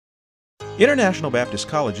International Baptist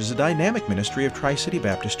College is a dynamic ministry of Tri-City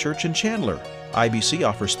Baptist Church in Chandler. IBC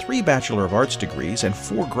offers 3 Bachelor of Arts degrees and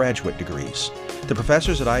 4 graduate degrees. The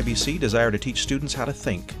professors at IBC desire to teach students how to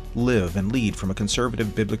think, live, and lead from a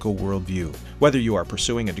conservative biblical worldview. Whether you are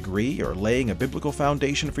pursuing a degree or laying a biblical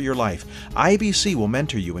foundation for your life, IBC will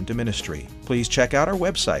mentor you into ministry. Please check out our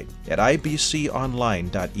website at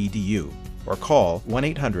ibconline.edu or call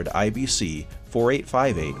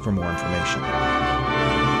 1-800-IBC-4858 for more information.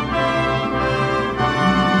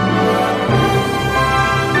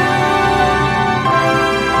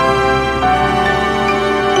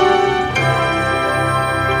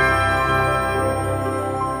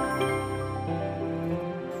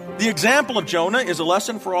 The example of Jonah is a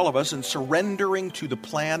lesson for all of us in surrendering to the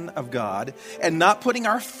plan of God and not putting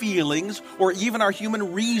our feelings or even our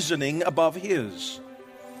human reasoning above His.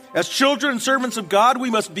 As children and servants of God,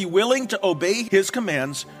 we must be willing to obey His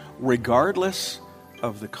commands regardless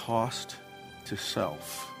of the cost to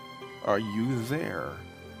self. Are you there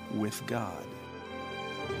with God?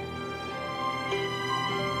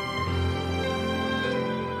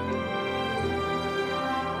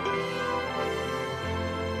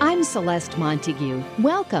 I'm Celeste Montague.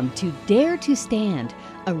 Welcome to Dare to Stand,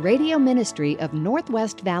 a radio ministry of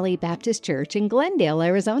Northwest Valley Baptist Church in Glendale,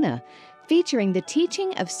 Arizona, featuring the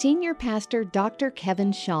teaching of Senior Pastor Dr.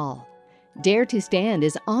 Kevin Schall. Dare to Stand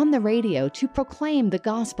is on the radio to proclaim the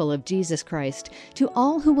gospel of Jesus Christ to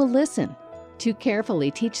all who will listen, to carefully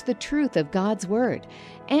teach the truth of God's Word,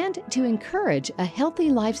 and to encourage a healthy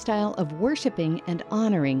lifestyle of worshiping and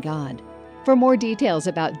honoring God. For more details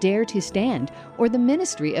about Dare to Stand or the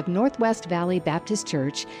ministry of Northwest Valley Baptist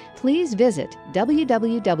Church, please visit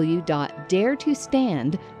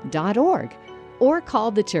www.daretostand.org or call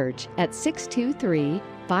the church at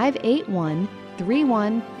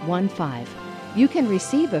 623-581-3115. You can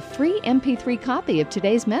receive a free MP3 copy of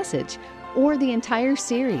today's message or the entire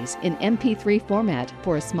series in MP3 format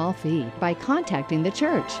for a small fee by contacting the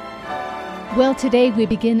church. Well, today we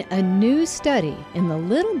begin a new study in the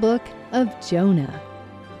little book of Jonah.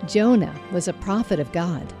 Jonah was a prophet of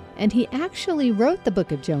God, and he actually wrote the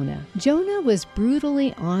book of Jonah. Jonah was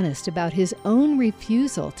brutally honest about his own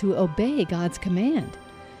refusal to obey God's command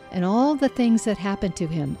and all the things that happened to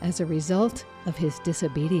him as a result of his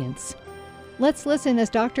disobedience. Let's listen as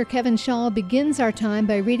Dr. Kevin Schall begins our time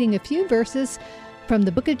by reading a few verses from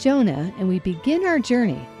the book of Jonah, and we begin our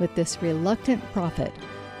journey with this reluctant prophet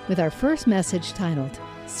with our first message titled,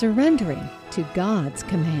 Surrendering to God's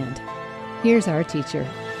Command. Here's our teacher.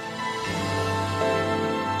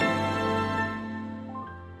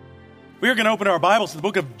 We are going to open our Bibles to the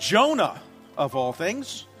book of Jonah, of all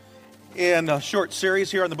things, in a short series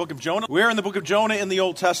here on the book of Jonah. We're in the book of Jonah in the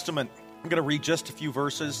Old Testament. I'm going to read just a few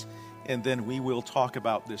verses, and then we will talk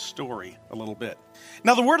about this story a little bit.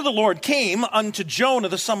 Now the word of the Lord came unto Jonah,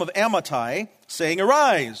 the son of Amittai, saying,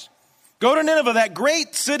 Arise, go to Nineveh, that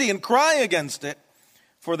great city, and cry against it,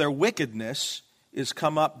 for their wickedness is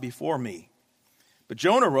come up before me. But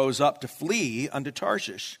Jonah rose up to flee unto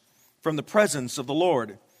Tarshish from the presence of the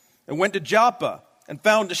Lord, and went to Joppa, and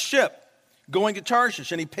found a ship going to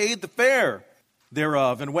Tarshish, and he paid the fare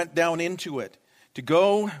thereof, and went down into it, to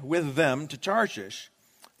go with them to Tarshish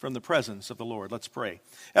from the presence of the Lord. Let's pray.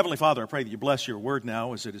 Heavenly Father, I pray that you bless your word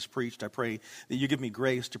now as it is preached. I pray that you give me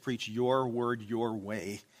grace to preach your word your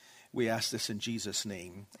way. We ask this in Jesus'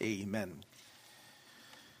 name. Amen.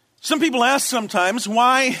 Some people ask sometimes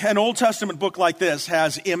why an Old Testament book like this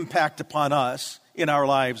has impact upon us in our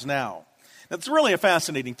lives now. That's really a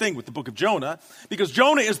fascinating thing with the book of Jonah, because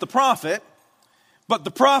Jonah is the prophet, but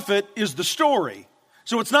the prophet is the story.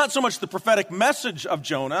 So it's not so much the prophetic message of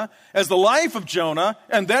Jonah as the life of Jonah,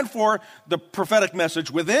 and then for the prophetic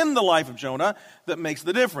message within the life of Jonah that makes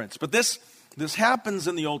the difference. But this happens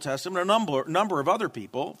in the Old Testament, a number of other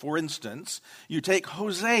people. For instance, you take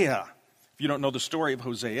Hosea. If you don't know the story of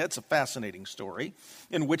Hosea, it's a fascinating story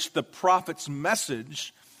in which the prophet's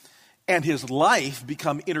message and his life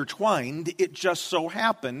become intertwined. It just so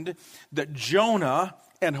happened that Jonah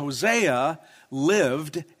and Hosea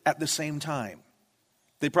lived at the same time.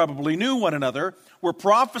 They probably knew one another, were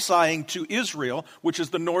prophesying to Israel, which is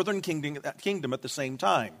the northern kingdom at the same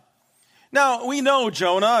time. Now, we know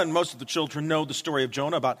Jonah, and most of the children know the story of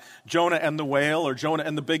Jonah, about Jonah and the whale, or Jonah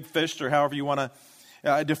and the big fish, or however you want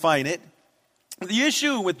to define it. The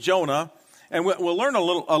issue with Jonah, and we'll learn a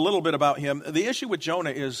little bit about him, the issue with Jonah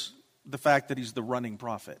is the fact that he's the running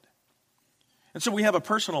prophet. And so we have a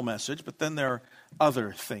personal message, but then there are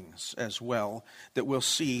other things as well that we'll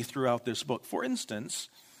see throughout this book. For instance,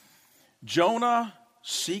 Jonah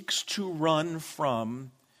seeks to run from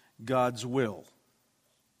God's will.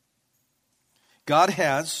 God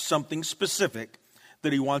has something specific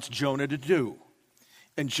that he wants Jonah to do.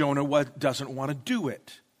 And Jonah doesn't want to do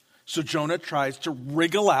it. So Jonah tries to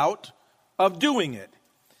wriggle out of doing it.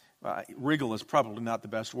 Wriggle is probably not the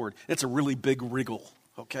best word. It's a really big wriggle,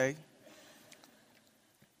 okay?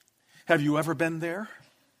 Have you ever been there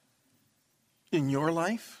in your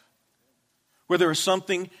life where there is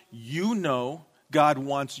something you know God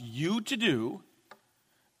wants you to do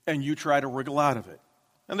and you try to wriggle out of it?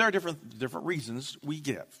 And there are different reasons we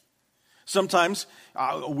give. Sometimes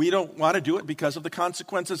we don't want to do it because of the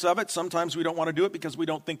consequences of it. Sometimes we don't want to do it because we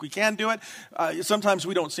don't think we can do it. Sometimes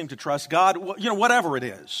we don't seem to trust God. Whatever it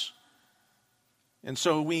is. And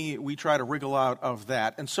so we try to wriggle out of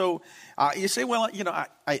that. And so you say, well,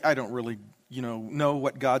 I don't really, know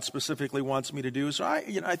what God specifically wants me to do. So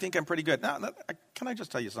I think I'm pretty good. Now, can I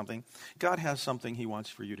just tell you something? God has something he wants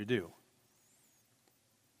for you to do.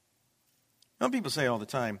 Some people say all the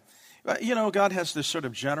time, God has this sort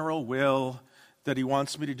of general will that he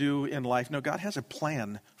wants me to do in life. No, God has a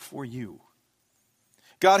plan for you.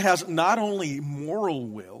 God has not only moral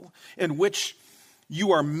will in which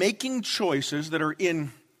you are making choices that are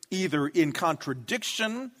either in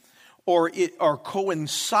contradiction or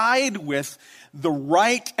coincide with the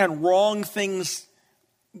right and wrong things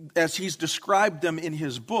as he's described them in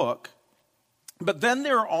his book. But then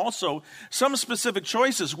there are also some specific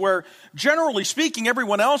choices where, generally speaking,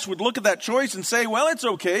 everyone else would look at that choice and say, well, it's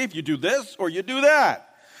okay if you do this or you do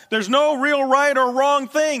that. There's no real right or wrong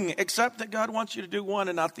thing, except that God wants you to do one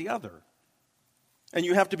and not the other. And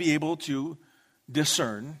you have to be able to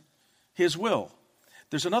discern his will.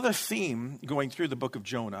 There's another theme going through the book of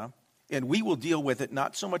Jonah, and we will deal with it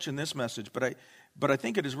not so much in this message, but I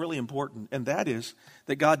think it is really important, and that is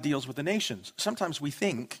that God deals with the nations. Sometimes we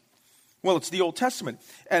think, well, it's the Old Testament.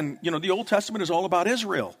 And, the Old Testament is all about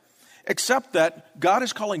Israel. Except that God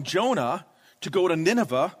is calling Jonah to go to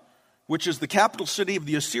Nineveh, which is the capital city of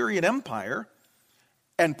the Assyrian Empire,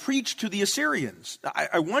 and preach to the Assyrians.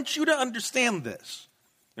 I want you to understand this.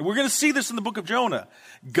 And we're going to see this in the book of Jonah.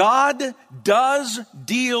 God does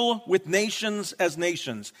deal with nations as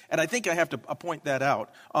nations. And I think I have to point that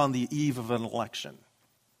out on the eve of an election.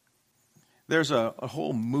 There's a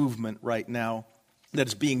whole movement right now that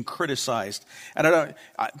is being criticized. And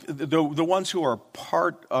the ones who are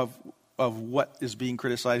part of what is being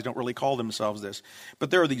criticized don't really call themselves this. But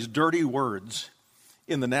there are these dirty words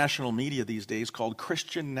in the national media these days called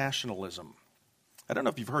Christian nationalism. I don't know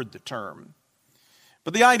if you've heard the term.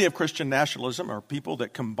 But the idea of Christian nationalism are people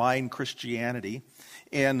that combine Christianity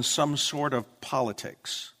and some sort of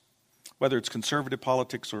politics. Whether it's conservative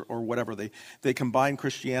politics or whatever, they combine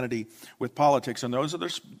Christianity with politics. And those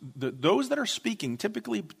that are speaking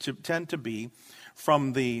typically tend to be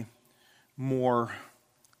from the more,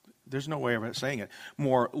 there's no way of saying it,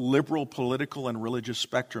 more liberal political and religious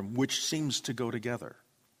spectrum, which seems to go together.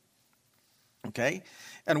 Okay?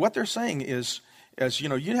 And what they're saying is,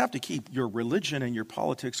 you have to keep your religion and your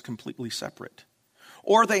politics completely separate.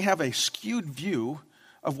 Or they have a skewed view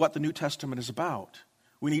of what the New Testament is about.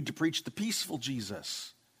 We need to preach the peaceful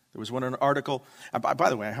Jesus. There was an article, by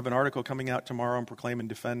the way, I have an article coming out tomorrow on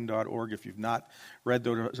proclaimandefend.org. If you've not read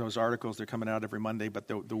those articles, they're coming out every Monday,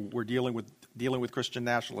 but we're dealing with Christian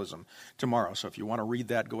nationalism tomorrow. So if you want to read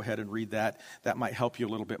that, go ahead and read that. That might help you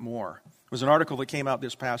a little bit more. There was an article that came out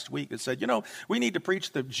this past week that said, we need to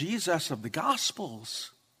preach the Jesus of the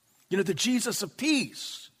Gospels, the Jesus of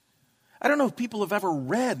peace. I don't know if people have ever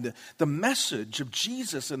read the message of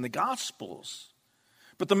Jesus in the Gospels.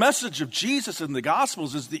 But the message of Jesus in the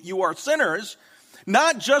Gospels is that you are sinners,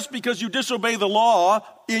 not just because you disobey the law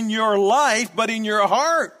in your life, but in your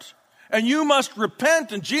heart. And you must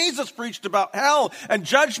repent. And Jesus preached about hell and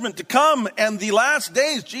judgment to come and the last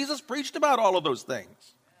days. Jesus preached about all of those things.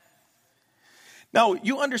 Now,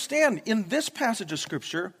 you understand, in this passage of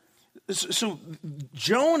Scripture, so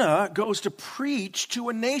Jonah goes to preach to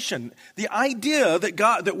a nation. The idea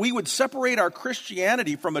that we would separate our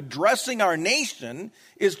Christianity from addressing our nation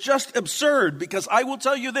is just absurd, because I will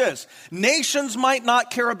tell you this: nations might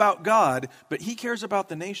not care about God, but he cares about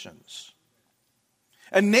the nations.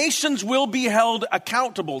 And nations will be held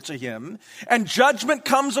accountable to him, and judgment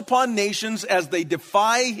comes upon nations as they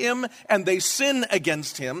defy him and they sin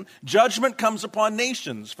against him. Judgment comes upon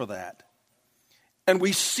nations for that. And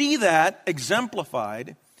we see that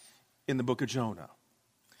exemplified in the book of Jonah.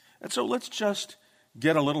 And so let's just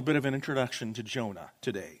get a little bit of an introduction to Jonah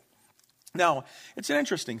today. Now, it's an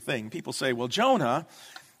interesting thing. People say, well, Jonah,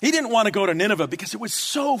 he didn't want to go to Nineveh because it was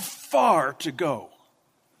so far to go.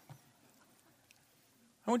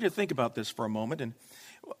 I want you to think about this for a moment. And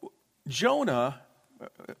Jonah,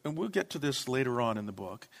 and we'll get to this later on in the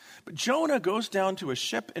book, but Jonah goes down to a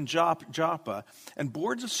ship in Joppa and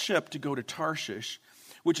boards a ship to go to Tarshish,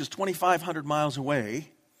 which is 2,500 miles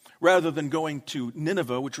away, rather than going to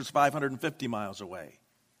Nineveh, which was 550 miles away.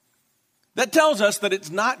 That tells us that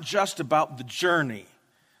it's not just about the journey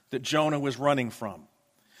that Jonah was running from.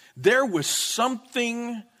 There was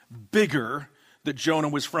something bigger that Jonah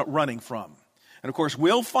was running from. And of course,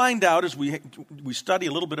 we'll find out as we study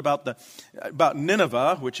a little bit about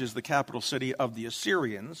Nineveh, which is the capital city of the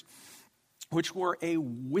Assyrians, which were a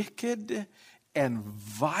wicked and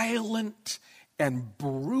violent and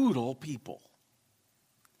brutal people.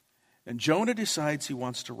 And Jonah decides he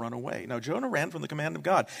wants to run away. Now, Jonah ran from the command of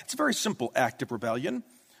God. It's a very simple act of rebellion,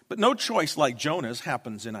 but no choice like Jonah's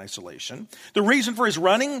happens in isolation. The reasons for his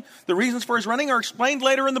running are explained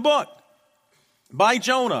later in the book by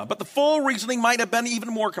Jonah, but the full reasoning might have been even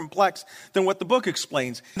more complex than what the book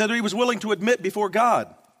explains, that he was willing to admit before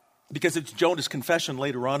God, because it's Jonah's confession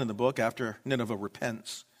later on in the book after Nineveh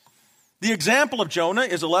repents. The example of Jonah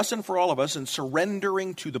is a lesson for all of us in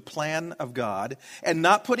surrendering to the plan of God and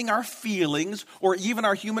not putting our feelings or even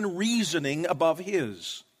our human reasoning above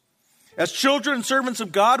his. As children and servants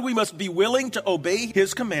of God, we must be willing to obey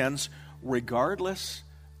his commands regardless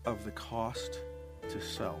of the cost to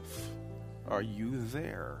self. Are you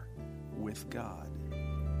there with God?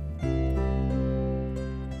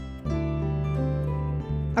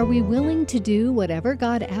 Are we willing to do whatever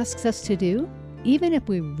God asks us to do, even if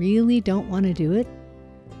we really don't want to do it?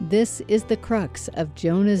 This is the crux of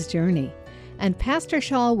Jonah's journey, and Pastor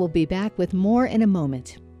Shaw will be back with more in a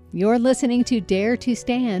moment. You're listening to Dare to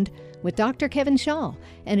Stand with Dr. Kevin Shaw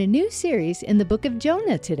and a new series in the book of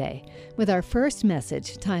Jonah today, with our first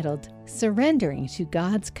message titled Surrendering to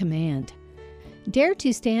God's Command. Dare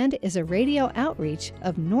to Stand is a radio outreach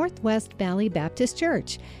of Northwest Valley Baptist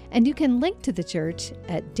Church, and you can link to the church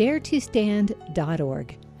at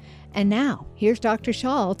daretostand.org. And now, here's Dr.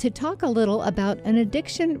 Shaw to talk a little about an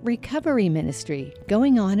addiction recovery ministry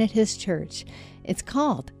going on at his church. It's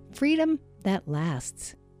called Freedom That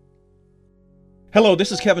Lasts. Hello,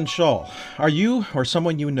 this is Kevin Shaw. Are you or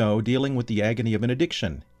someone you know dealing with the agony of an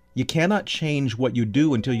addiction? You cannot change what you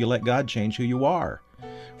do until you let God change who you are.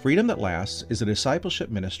 Freedom That Lasts is a discipleship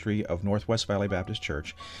ministry of Northwest Valley Baptist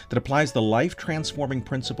Church that applies the life-transforming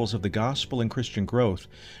principles of the gospel and Christian growth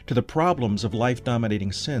to the problems of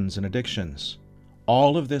life-dominating sins and addictions.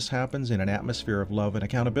 All of this happens in an atmosphere of love and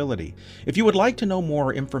accountability. If you would like to know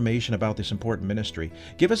more information about this important ministry,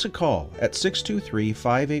 give us a call at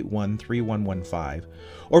 623-581-3115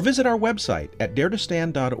 or visit our website at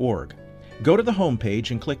daretostand.org. Go to the homepage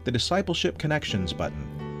and click the Discipleship Connections button.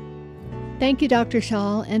 Thank you, Dr.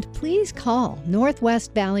 Shaw, and please call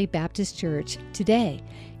Northwest Valley Baptist Church today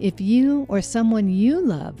if you or someone you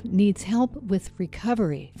love needs help with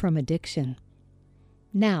recovery from addiction.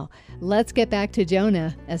 Now, let's get back to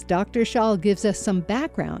Jonah as Dr. Shaw gives us some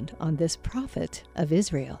background on this prophet of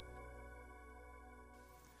Israel.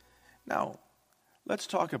 Now, let's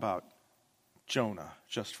talk about Jonah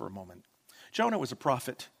just for a moment. Jonah was a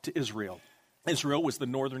prophet to Israel. Israel was the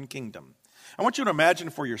northern kingdom. I want you to imagine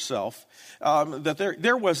for yourself that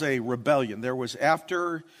there was a rebellion. There was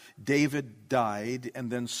after David died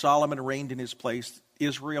and then Solomon reigned in his place,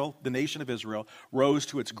 Israel, the nation of Israel, rose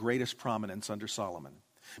to its greatest prominence under Solomon.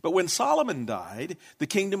 But when Solomon died, the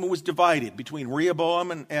kingdom was divided between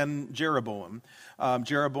Rehoboam and Jeroboam.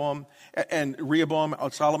 Jeroboam,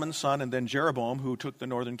 Solomon's son, and then Jeroboam, who took the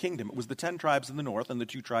northern kingdom. It was the 10 tribes in the north and the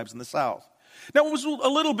 2 tribes in the south. Now, it was a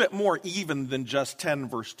little bit more even than just 10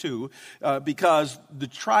 verse 2, because the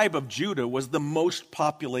tribe of Judah was the most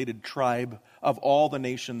populated tribe of all the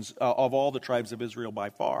nations, of all the tribes of Israel by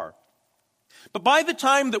far. But by the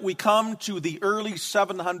time that we come to the early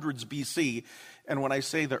 700s BC, and when I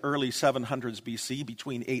say the early 700s BC,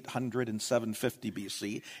 between 800 and 750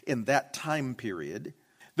 BC, in that time period,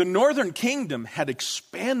 the northern kingdom had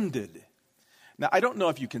expanded. Now, I don't know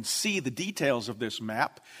if you can see the details of this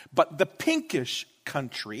map, but the pinkish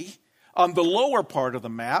country on the lower part of the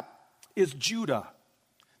map is Judah.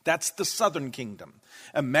 That's the southern kingdom.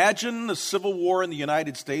 Imagine the Civil War in the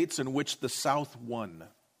United States in which the South won.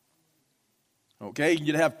 Okay,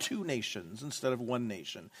 you'd have 2 nations instead of 1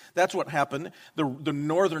 nation. That's what happened. The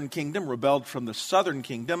northern kingdom rebelled from the southern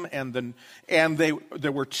kingdom, and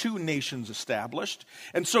there were 2 nations established.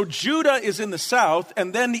 And so Judah is in the south,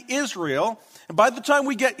 and then Israel. And by the time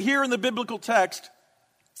we get here in the biblical text,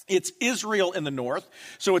 it's Israel in the north.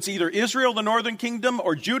 So it's either Israel, the northern kingdom,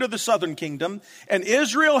 or Judah, the southern kingdom. And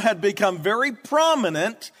Israel had become very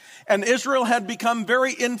prominent, and Israel had become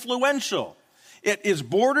very influential. It is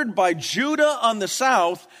bordered by Judah on the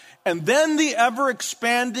south And then the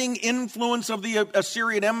ever-expanding influence of the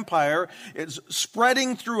Assyrian Empire is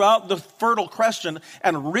spreading throughout the Fertile Crescent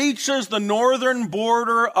and reaches the northern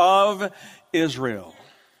border of Israel.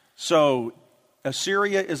 So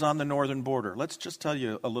Assyria is on the northern border. Let's just tell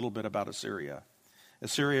you a little bit about Assyria.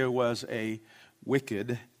 Assyria was a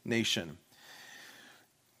wicked nation.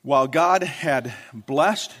 While God had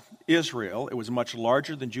blessed Israel, it was much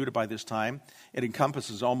larger than Judah by this time. It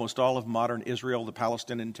encompasses almost all of modern Israel, the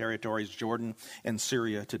Palestinian territories, Jordan, and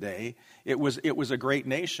Syria today. It was a great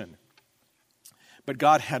nation. But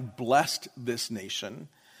God had blessed this nation,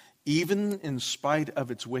 even in spite of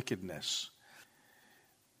its wickedness.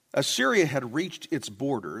 Assyria had reached its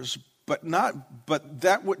borders, but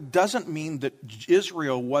that doesn't mean that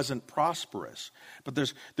Israel wasn't prosperous. But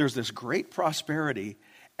there's this great prosperity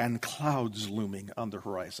and clouds looming on the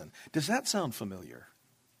horizon. Does that sound familiar?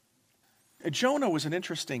 Jonah was an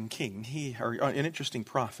interesting king, an interesting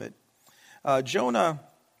prophet. Jonah's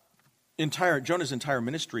entire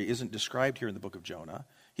ministry isn't described here in the book of Jonah.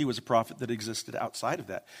 He was a prophet that existed outside of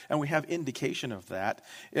that. And we have indication of that.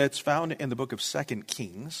 It's found in the book of 2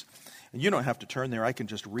 Kings. And you don't have to turn there. I can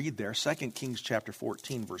just read there. 2 Kings chapter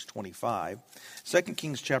 14, verse 25. 2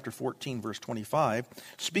 Kings chapter 14, verse 25,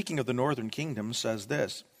 speaking of the northern kingdom, says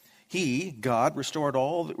this. He, God, restored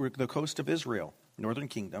all the coast of Israel, northern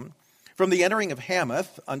kingdom, from the entering of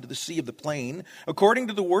Hamath unto the sea of the plain, according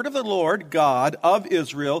to the word of the Lord God of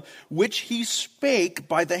Israel, which he spake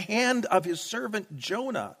by the hand of his servant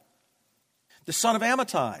Jonah, the son of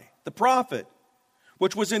Amittai, the prophet,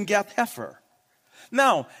 which was in Gath-Hepher.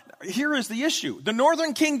 Now, here is the issue. The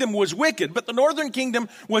northern kingdom was wicked, but the northern kingdom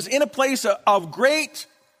was in a place of great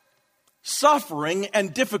suffering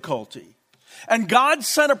and difficulty. And God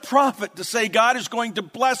sent a prophet to say, God is going to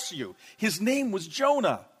bless you. His name was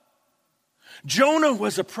Jonah. Jonah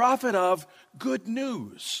was a prophet of good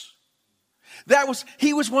news.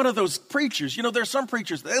 He was one of those preachers. You know, there's some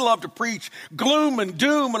preachers, they love to preach gloom and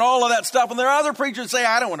doom and all of that stuff. And there are other preachers that say,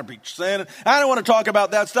 I don't want to preach sin. I don't want to talk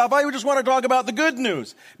about that stuff. I just want to talk about the good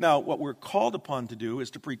news. Now, what we're called upon to do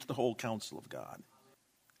is to preach the whole counsel of God.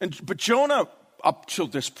 But Jonah, up till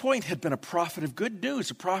this point, had been a prophet of good news,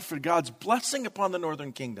 a prophet of God's blessing upon the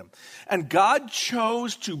northern kingdom. And God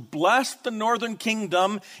chose to bless the northern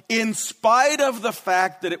kingdom in spite of the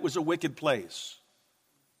fact that it was a wicked place.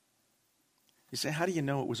 You say, how do you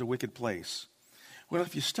know it was a wicked place? Well,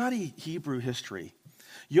 if you study Hebrew history,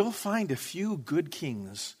 you'll find a few good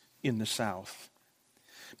kings in the south.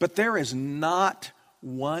 But there is not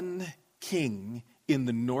one king in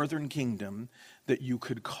the northern kingdom that you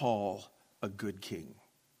could call a good king.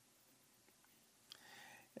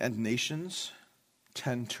 And nations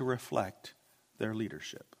tend to reflect their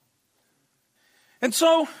leadership. And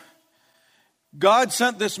so, God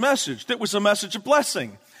sent this message that was a message of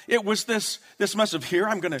blessing. It was this message of, here,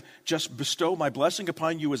 I'm going to just bestow my blessing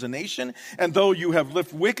upon you as a nation. And though you have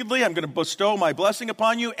lived wickedly, I'm going to bestow my blessing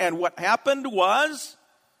upon you. And what happened was,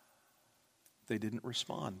 they didn't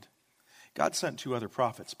respond. God sent 2 other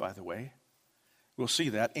prophets, by the way. We'll see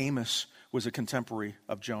that. Amos was a contemporary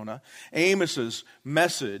of Jonah. Amos's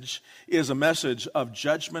message is a message of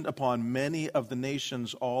judgment upon many of the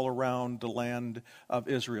nations all around the land of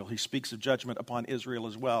Israel. He speaks of judgment upon Israel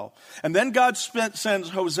as well. And then God sends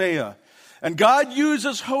Hosea. And God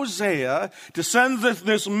uses Hosea to send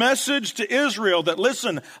this message to Israel that,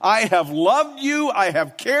 listen, I have loved you, I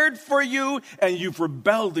have cared for you, and you've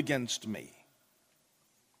rebelled against me.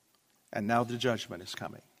 And now the judgment is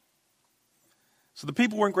coming. So the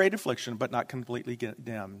people were in great affliction, but not completely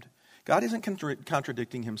damned. God isn't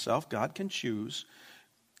contradicting himself. God can choose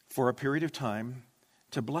for a period of time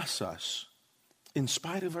to bless us in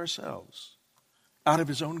spite of ourselves, out of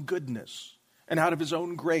his own goodness and out of his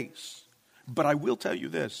own grace. But I will tell you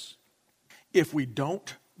this, if we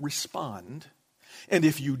don't respond, and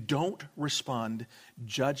if you don't respond,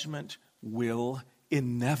 judgment will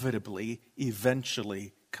inevitably,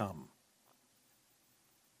 eventually come.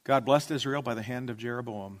 God blessed Israel by the hand of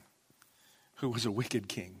Jeroboam, who was a wicked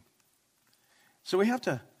king. So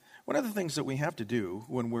one of the things that we have to do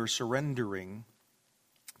when we're surrendering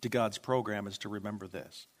to God's program is to remember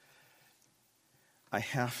this. I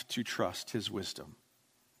have to trust his wisdom.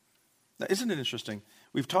 Now, isn't it interesting?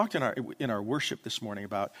 We've talked in our worship this morning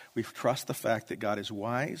about we trust the fact that God is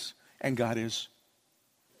wise and God is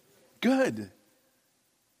good.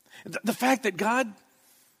 The fact that God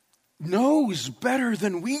knows better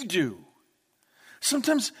than we do.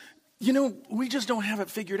 Sometimes, we just don't have it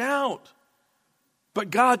figured out. But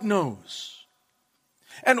God knows.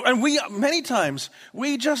 And many times,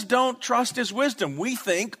 we just don't trust his wisdom. We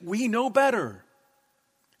think we know better.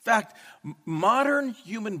 In fact, modern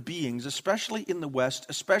human beings, especially in the West,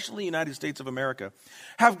 especially the United States of America,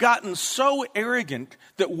 have gotten so arrogant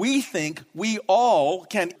that we think we all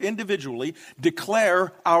can individually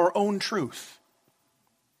declare our own truth.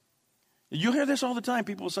 You hear this all the time.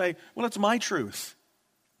 People say, well, it's my truth.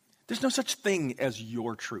 There's no such thing as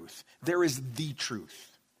your truth. There is the truth.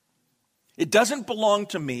 It doesn't belong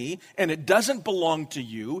to me, and it doesn't belong to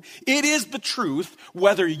you. It is the truth,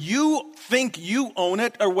 whether you think you own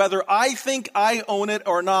it or whether I think I own it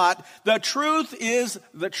or not. The truth is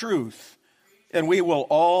the truth. And we will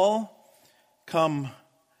all come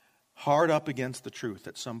hard up against the truth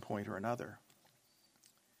at some point or another.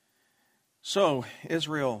 So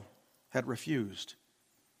Israel had refused.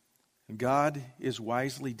 And God is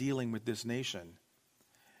wisely dealing with this nation.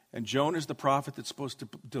 And Jonah is the prophet that's supposed to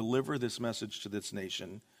deliver this message to this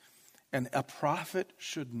nation. And a prophet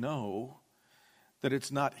should know that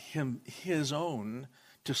it's not his own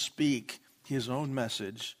to speak his own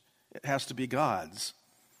message. It has to be God's.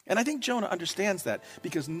 And I think Jonah understands that,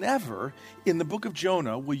 because never in the book of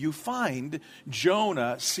Jonah will you find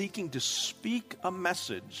Jonah seeking to speak a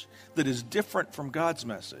message that is different from God's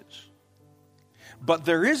message. But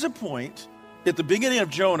there is a point at the beginning of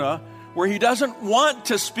Jonah where he doesn't want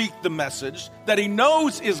to speak the message that he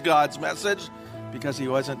knows is God's message because he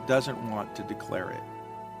doesn't want to declare it.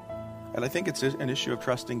 And I think it's an issue of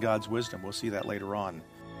trusting God's wisdom. We'll see that later on.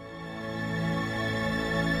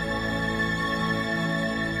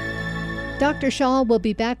 Dr. Schall will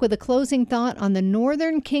be back with a closing thought on the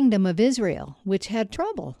northern kingdom of Israel, which had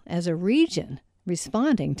trouble as a region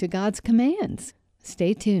responding to God's commands.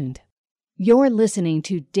 Stay tuned. You're listening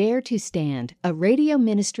to Dare to Stand, a radio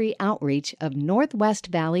ministry outreach of Northwest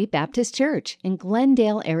Valley Baptist Church in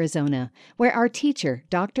Glendale, Arizona, where our teacher,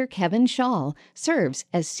 Dr. Kevin Schall, serves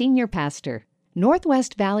as senior pastor.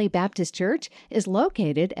 Northwest Valley Baptist Church is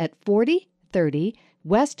located at 4030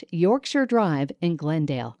 West Yorkshire Drive in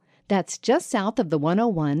Glendale. That's just south of the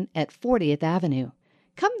 101 at 40th Avenue.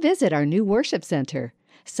 Come visit our new worship center.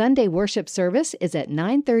 Sunday worship service is at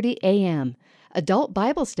 9:30 a.m. Adult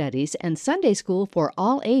Bible studies and Sunday school for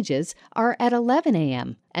all ages are at 11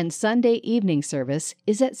 a.m., and Sunday evening service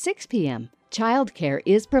is at 6 p.m. Childcare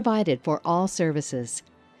is provided for all services.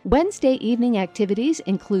 Wednesday evening activities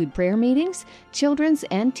include prayer meetings, children's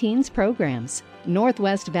and teens programs.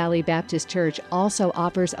 Northwest Valley Baptist Church also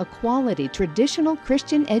offers a quality traditional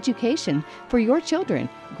Christian education for your children,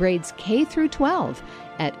 grades K through 12,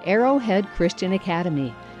 at Arrowhead Christian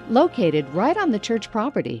Academy, located right on the church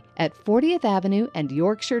property at 40th Avenue and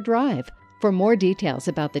Yorkshire Drive. For more details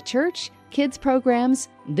about the church, kids programs,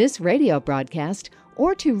 this radio broadcast,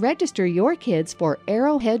 or to register your kids for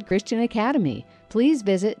Arrowhead Christian Academy, please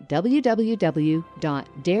visit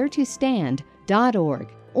www.daretostand.org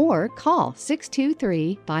or call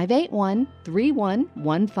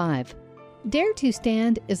 623-581-3115. Dare to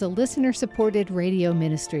Stand is a listener-supported radio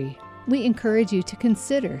ministry. We encourage you to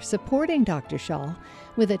consider supporting Dr. Schall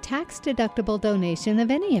with a tax-deductible donation of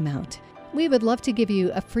any amount. We would love to give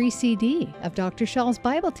you a free CD of Dr. Schall's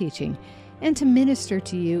Bible teaching and to minister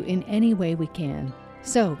to you in any way we can.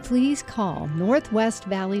 So please call Northwest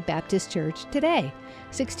Valley Baptist Church today,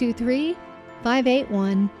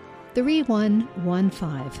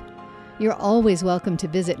 623-581-3115. You're always welcome to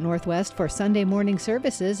visit Northwest for Sunday morning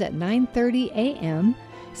services at 9:30 a.m.,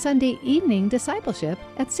 Sunday evening discipleship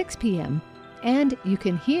at 6 p.m., and you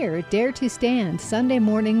can hear Dare to Stand Sunday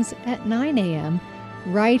mornings at 9 a.m.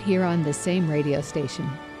 right here on the same radio station.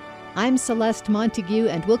 I'm Celeste Montague,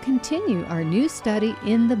 and we'll continue our new study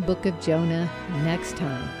in the book of Jonah next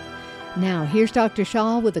time. Now, here's Dr.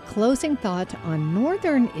 Schall with a closing thought on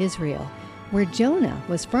northern Israel, where Jonah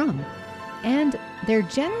was from, and their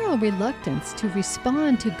general reluctance to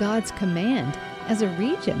respond to God's command as a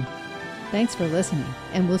region. Thanks for listening,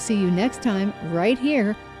 and we'll see you next time right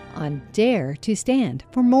here on Dare to Stand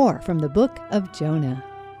for more from the book of Jonah.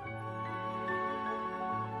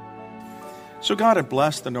 So God had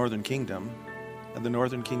blessed the northern kingdom, and the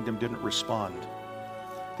northern kingdom didn't respond.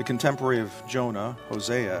 The contemporary of Jonah,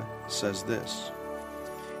 Hosea, says this: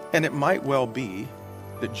 "And it might well be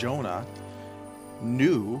that Jonah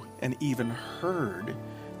knew and even heard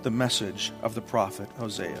the message of the prophet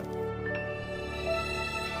Hosea."